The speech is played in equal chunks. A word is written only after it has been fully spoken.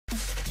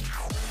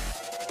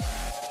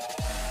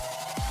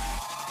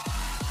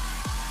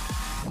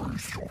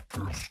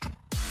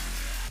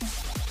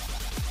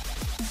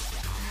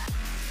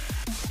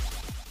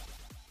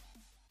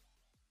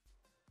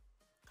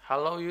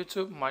Hello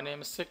YouTube, my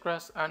name is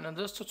Sigras, and in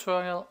this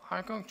tutorial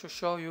I'm going to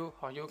show you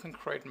how you can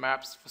create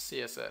maps for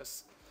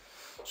CSS.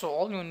 So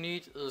all you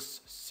need is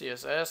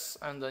CSS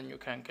and then you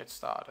can get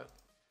started.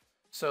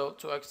 So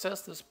to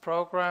access this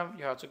program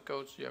you have to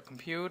go to your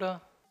computer,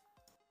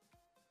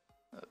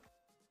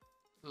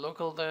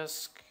 local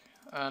disk,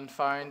 and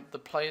find the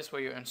place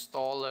where you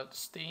install it,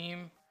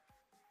 Steam,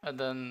 and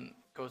then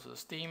go to the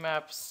Steam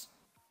apps,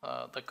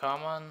 the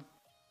common,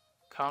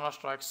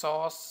 Counter-Strike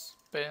source,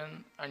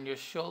 bin, and you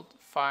should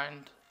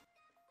find,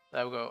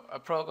 there we go, a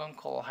program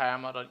called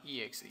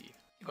Hammer.exe.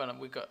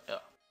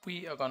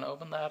 We are gonna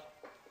open that.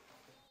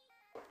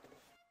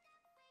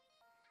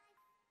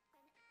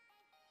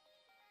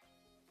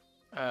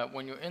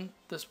 When you're in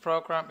this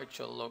program, it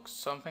should look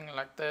something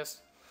like this.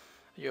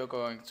 You're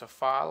going to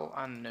File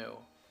and New.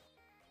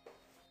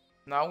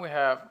 Now we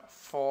have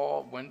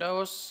 4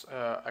 windows,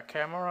 a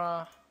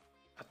camera,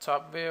 a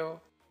top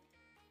view,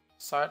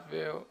 side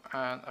view,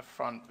 and a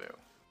front view.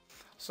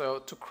 So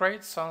to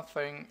create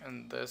something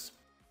in this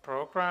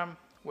program,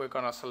 we're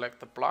gonna select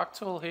the block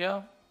tool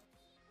here,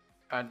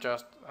 and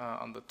just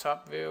on the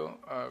top view,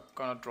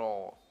 gonna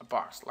draw a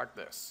box like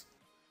this.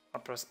 I'll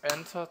press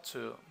enter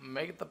to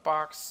make the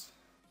box.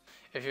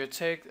 If you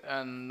take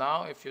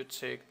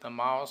the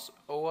mouse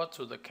over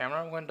to the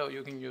camera window,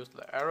 you can use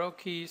the arrow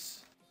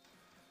keys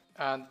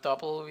and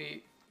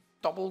WASD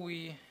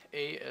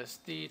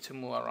to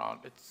move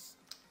around. It's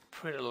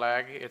pretty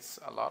laggy, it's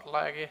a lot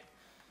laggy,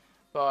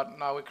 but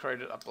now we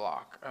created a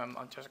block. I'm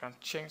just going to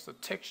change the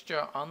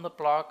texture on the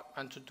block,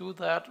 and to do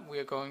that we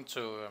are going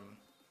to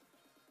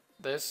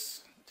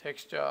this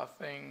texture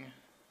thing,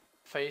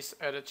 face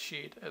edit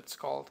sheet it's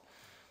called.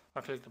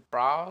 I'll click the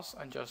browse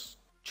and just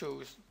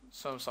choose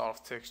some sort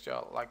of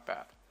texture like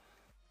that.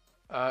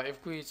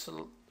 If we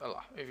select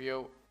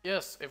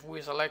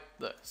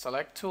the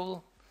select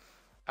tool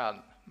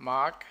and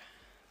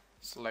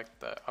select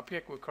the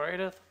object we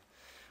created,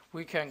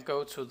 we can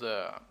go to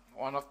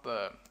one of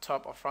the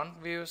top or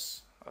front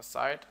views, a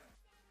side,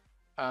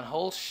 and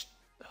hold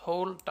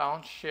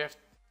down shift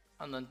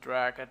and then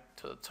drag it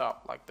to the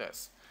top like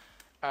this,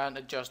 and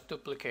it just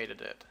duplicated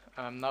it.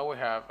 Now we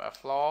have a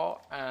floor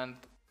and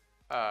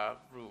a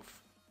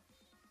roof.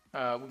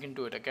 We can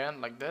do it again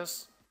like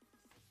this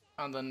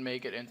and then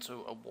make it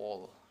into a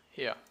wall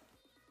here.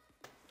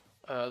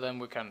 Then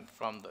we can,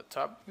 from the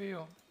top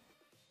view,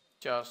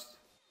 just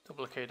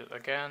duplicate it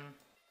again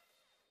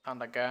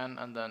and again,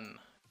 and then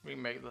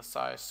remake the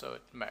size so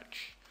it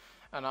match.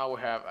 And now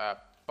we have a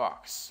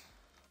box.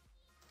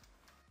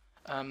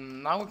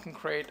 Now we can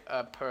create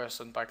a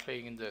person by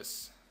clicking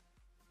this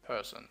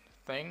person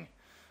thing.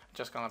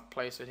 Just gonna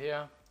place it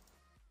here.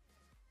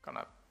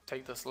 Gonna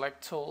take the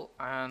select tool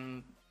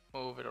and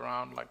move it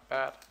around like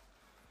that.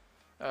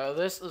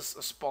 This is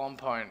a spawn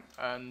point,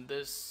 and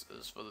this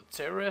is for the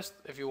terrorist.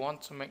 If you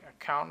want to make a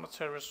counter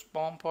terrorist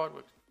spawn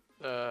point,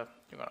 you're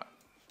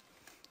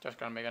just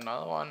gonna make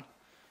another one.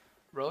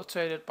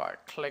 Rotate it by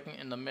clicking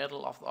in the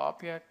middle of the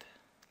object,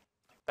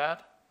 like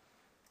that.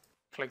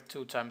 Click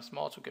 2 times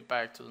more to get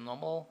back to the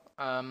normal.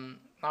 Now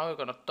we're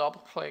gonna double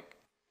click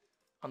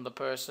on the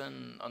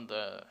person on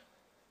the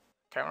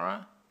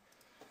camera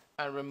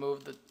and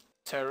remove the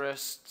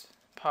terrorist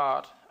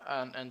part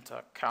and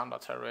enter counter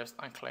terrorist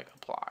and click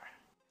apply.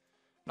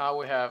 Now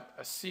we have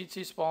a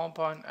CT spawn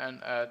point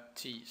and a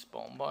T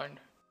spawn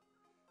point.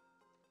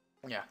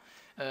 Yeah.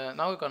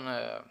 Now we're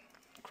gonna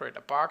create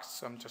a box.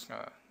 So I'm just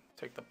gonna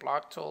take the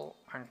block tool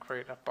and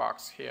create a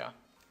box here.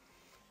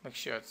 Make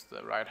sure it's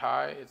the right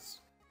height, it's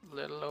a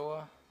little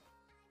lower,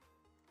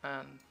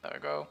 and there we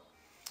go.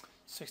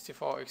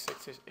 64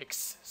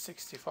 x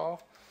 64,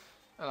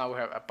 and now we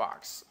have a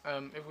box.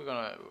 I'm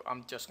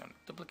just gonna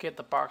duplicate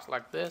the box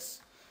like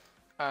this,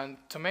 and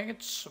to make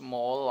it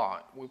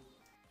smaller we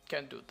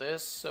can do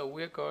this. So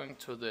we're going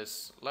to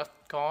this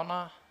left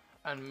corner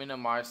and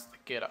minimize the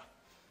getter.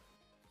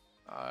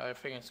 I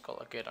think it's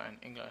called a getter in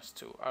English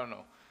too, I don't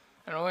know.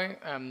 Anyway,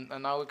 and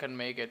now we can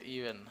make it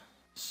even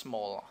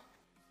smaller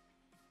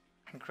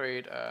and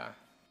create a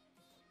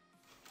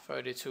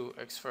 32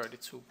 x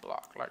 32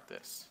 block like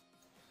this.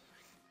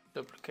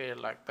 Duplicate it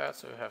like that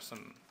so you have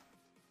some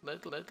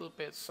little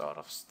bit sort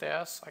of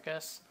stairs, I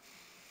guess.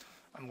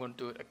 I'm going to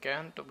do it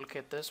again,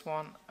 duplicate this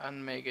one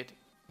and make it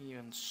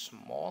even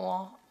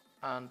smaller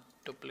and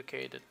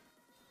duplicate it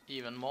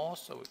even more,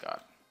 so we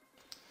got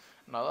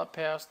another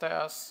pair of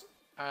stairs,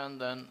 and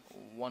then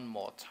one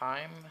more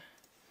time.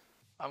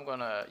 I'm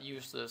gonna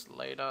use this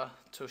later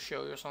to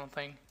show you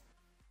something.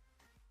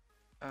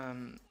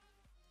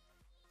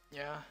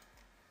 Yeah,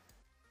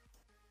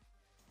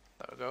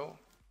 there we go.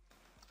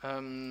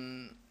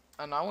 And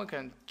now we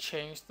can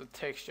change the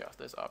texture of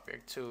this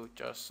object too,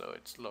 just so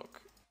it's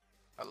look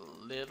a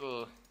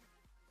little,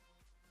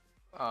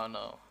 oh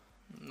no,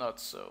 not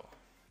so,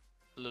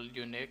 a little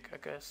unique, I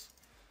guess.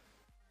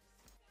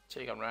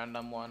 Take a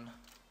random one,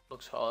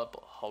 looks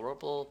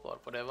horrible,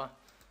 but whatever,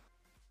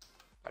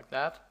 like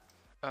that.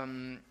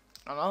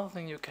 Another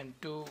thing you can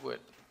do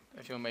with,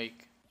 if you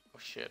make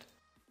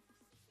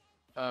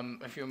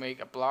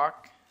a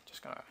block,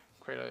 just gonna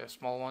create a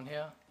small one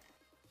here,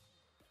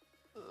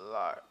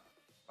 like,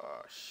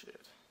 oh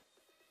shit.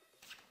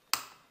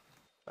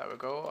 There we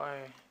go.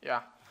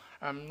 Yeah.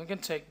 We can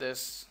take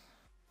this,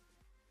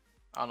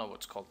 I don't know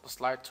what's called, the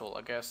slide tool,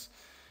 I guess,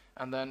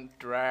 and then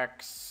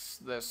drags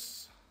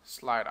this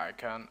slide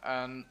icon,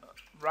 and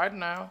right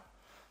now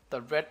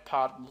the red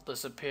part will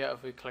disappear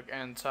if we click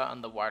enter,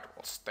 and the white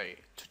will stay.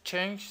 To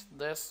change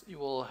this, you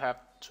will have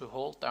to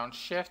hold down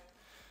shift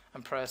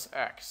and press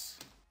X.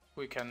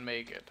 We can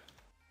make it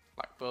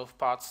like both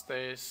parts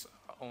stays,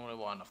 only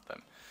one of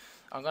them.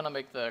 I'm gonna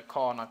make the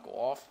corner go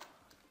off,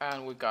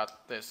 and we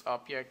got this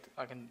object.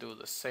 I can do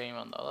the same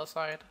on the other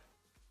side.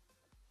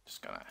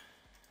 Just gonna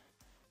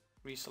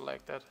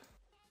reselect it.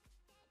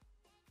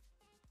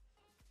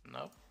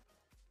 Nope.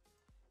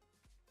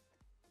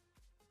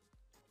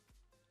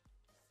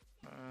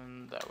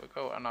 And there we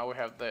go. And now we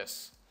have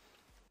this.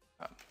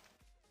 I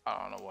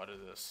don't know what it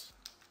is.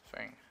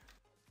 Thing.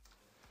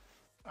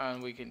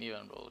 And we can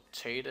even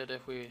rotate it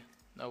if we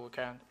know we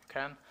can.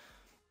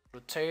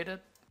 Rotate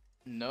it.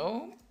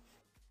 No.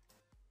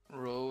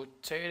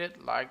 Rotate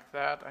it like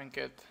that and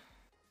get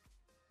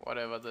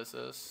whatever this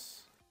is.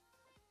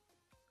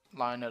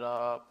 Line it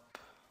up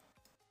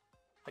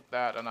like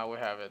that, and now we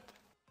have it,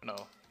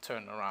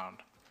 turn around.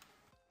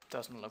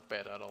 Doesn't look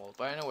bad at all.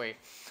 But anyway,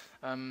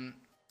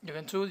 you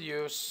can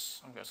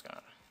use. I'm just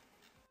gonna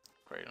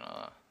create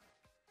another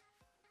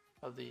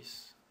of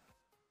these.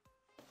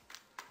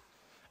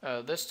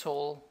 This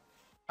tool,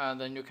 and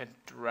then you can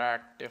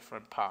drag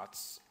different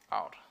parts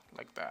out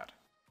like that.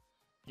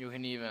 You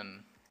can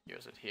even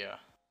use it here.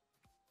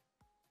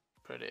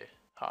 Pretty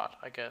hard,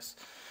 I guess.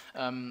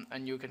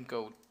 And you can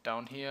go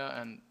down here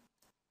and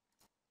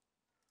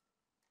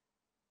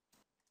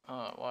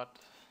what?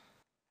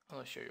 I'm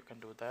not sure you can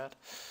do that.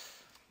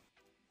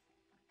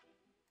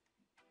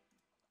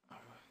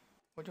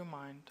 Would you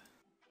mind?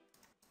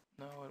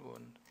 No, it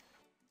wouldn't.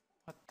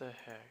 What the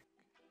heck?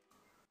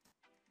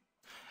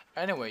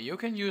 Anyway, you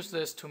can use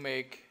this to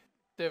make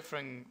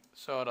different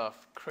sort of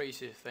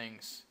crazy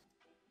things.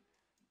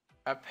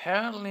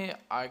 Apparently,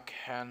 I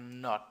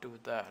cannot do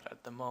that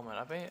at the moment.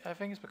 I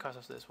think it's because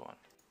of this one.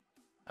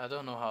 I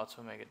don't know how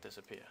to make it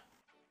disappear.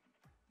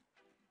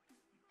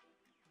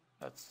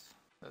 That's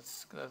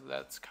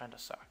kind of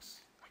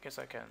sucks. I guess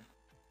I can.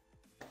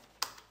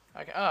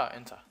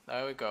 Enter.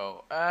 There we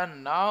go.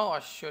 And now I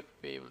should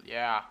be able,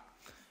 yeah,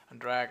 and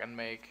drag and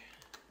make.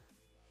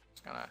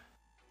 Just gonna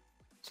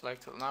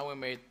select it. Now we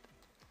made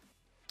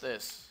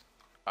this.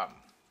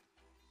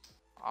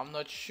 I'm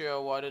not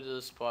sure what it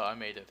is, but I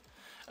made it.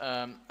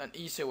 An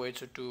easy way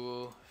to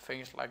do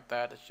things like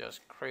that is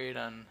just create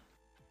an.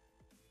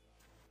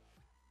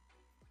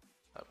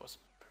 That was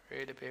a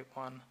pretty big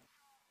one.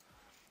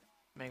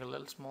 Make a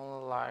little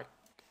smaller like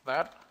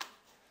that.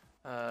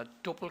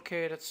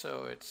 Duplicate it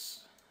so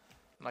it's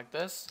like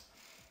this,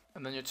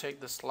 and then you take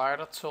the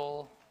slider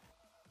tool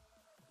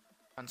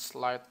and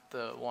slide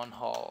the one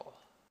hole.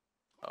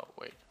 Oh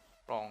wait,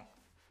 wrong.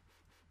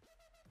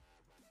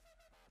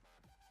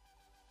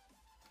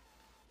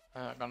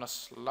 I'm gonna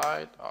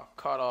slide or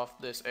cut off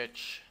this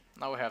edge.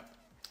 Now we have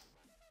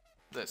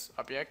this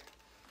object.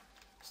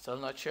 Still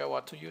not sure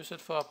what to use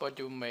it for, but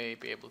you may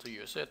be able to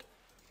use it.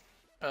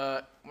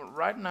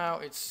 Right now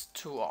it's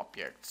two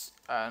objects,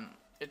 and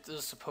it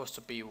is supposed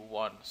to be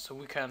one, so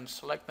we can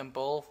select them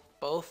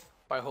both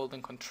by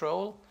holding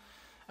Control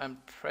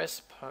and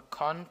press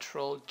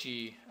Control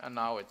G, and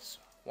now it's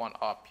one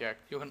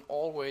object. You can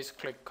always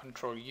click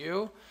Control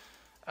U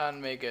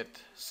and make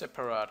it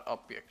separate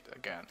object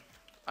again.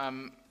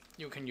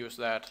 You can use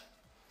that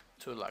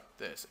to like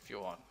this if you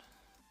want.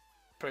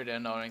 Pretty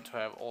annoying to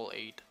have all 8.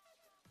 You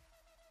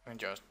can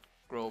just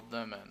group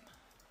them and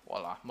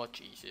voila,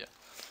 much easier.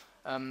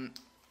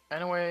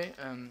 Anyway,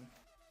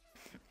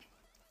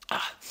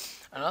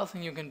 another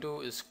thing you can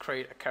do is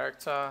create a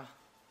character,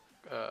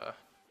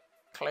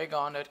 click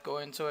on it, go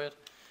into it,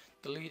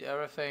 delete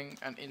everything,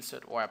 and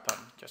insert weapon.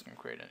 Just gonna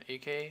create an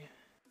AK.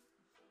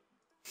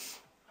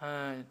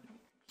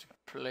 Just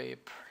gonna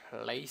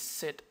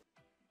place it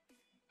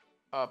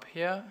up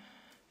here,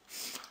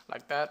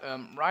 like that.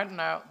 Right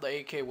now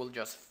the AK will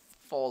just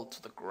fall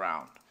to the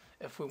ground.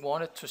 If we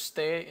want it to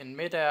stay in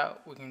midair,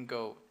 we can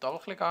go double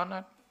click on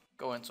it,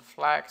 go into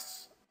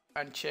flags,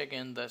 and check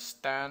in the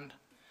stand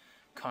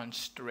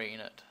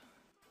constrained.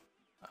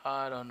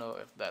 I don't know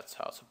if that's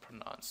how to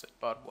pronounce it,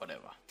 but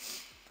whatever.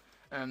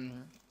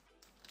 And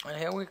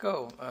here we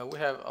go. We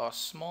have a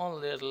small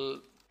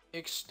little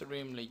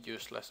extremely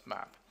useless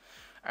map.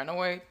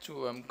 Anyway,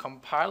 to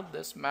compile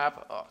this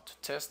map or to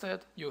test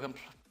it,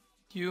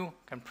 you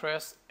can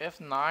press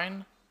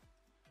F9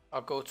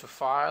 or go to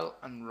File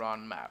and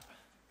Run Map.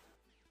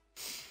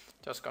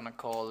 Just gonna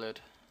call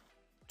it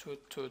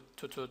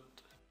Tut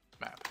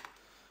map.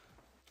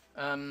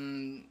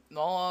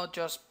 No,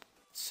 just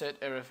set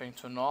everything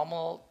to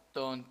normal.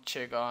 Don't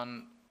check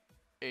on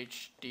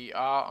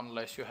HDR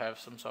unless you have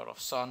some sort of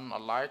sun or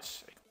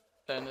lights,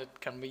 then it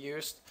can be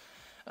used.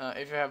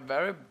 If you have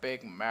very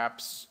big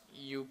maps,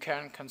 you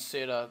can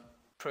consider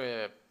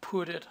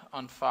put it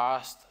on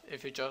fast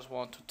if you just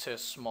want to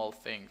test small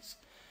things.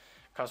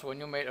 because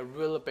when you made a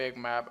really big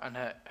map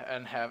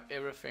and have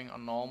everything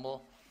on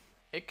normal,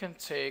 it can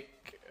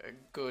take a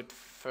good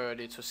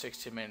 30 to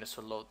 60 minutes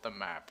to load the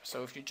map.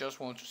 So if you just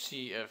want to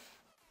see if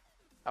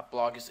a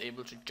block is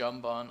able to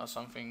jump on or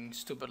something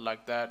stupid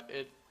like that,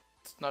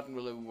 it's not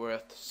really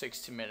worth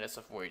 60 minutes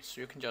of wait. So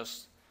you can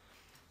just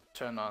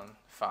turn on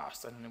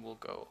fast and it will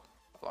go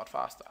a lot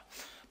faster.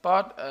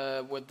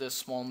 But with this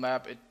small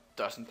map, it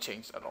doesn't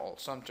change at all.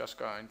 So I'm just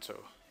going to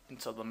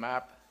into the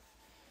map.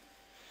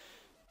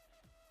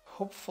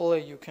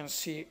 Hopefully you can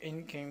see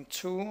in-game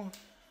too.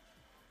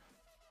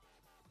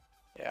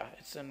 Yeah,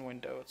 it's in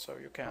window, so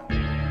you can.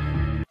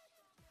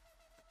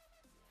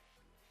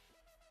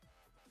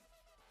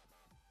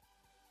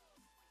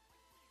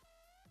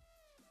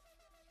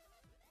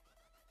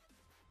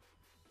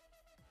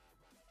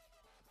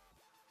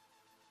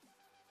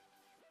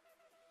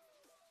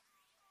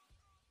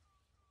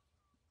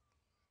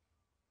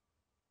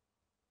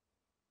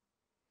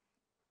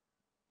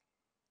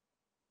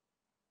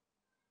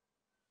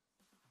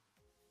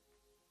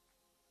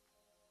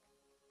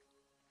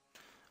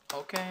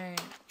 Okay,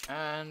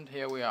 and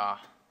here we are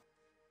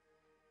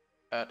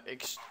at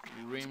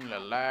extremely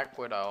lag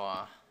with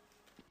our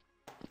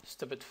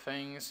stupid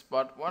things.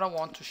 But what I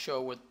want to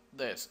show with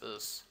this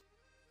is,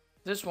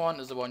 this one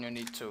is the one you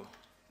need to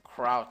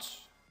crouch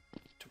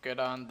to get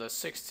on the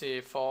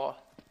 64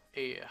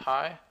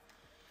 high.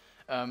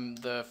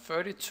 The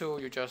 32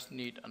 you just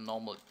need a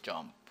normal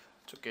jump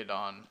to get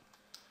on.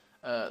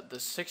 The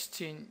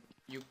 16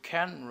 you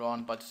can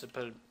run, but it's a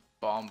bit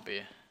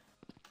bumpy.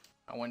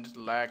 And when it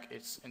lag,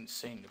 it's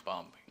insanely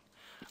bumpy.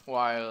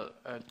 While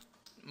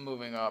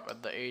moving up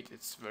at the 8,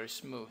 it's very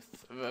smooth.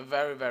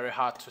 Very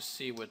hard to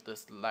see with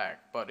this lag.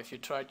 But if you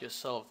try it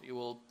yourself, you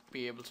will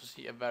be able to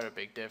see a very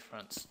big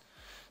difference.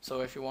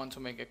 So if you want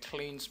to make a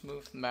clean,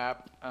 smooth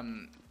map,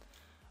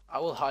 I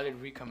will highly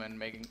recommend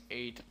making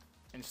 8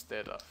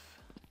 instead of,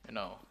 you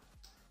know,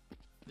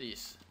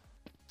 these.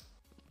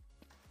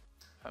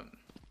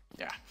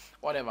 Yeah,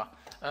 whatever.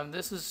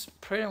 This is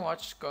pretty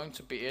much going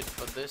to be it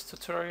for this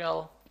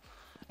tutorial.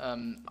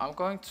 I'm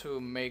going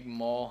to make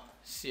more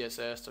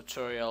CSS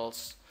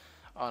tutorials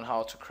on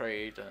how to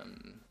create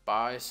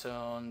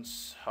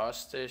bisons,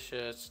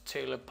 hostages,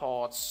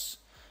 teleports,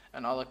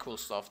 and other cool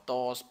stuff,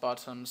 doors,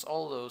 buttons,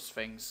 all those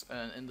things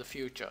in the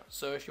future.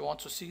 So if you want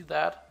to see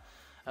that,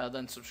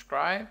 then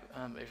subscribe.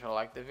 If you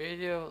like the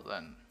video,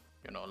 then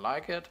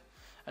like it.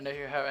 And if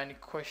you have any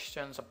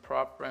questions or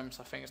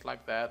problems or things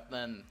like that,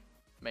 then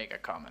make a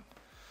comment.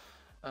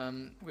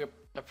 We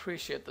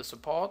appreciate the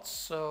support,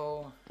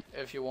 so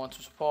if you want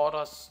to support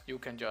us, you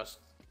can just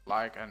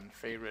like and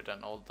favorite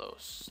and all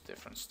those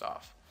different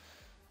stuff.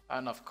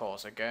 And of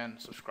course, again,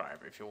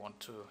 subscribe if you want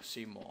to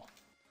see more.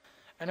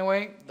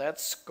 Anyway,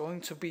 that's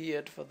going to be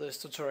it for this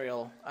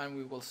tutorial, and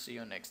we will see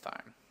you next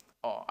time.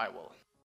 Or I will.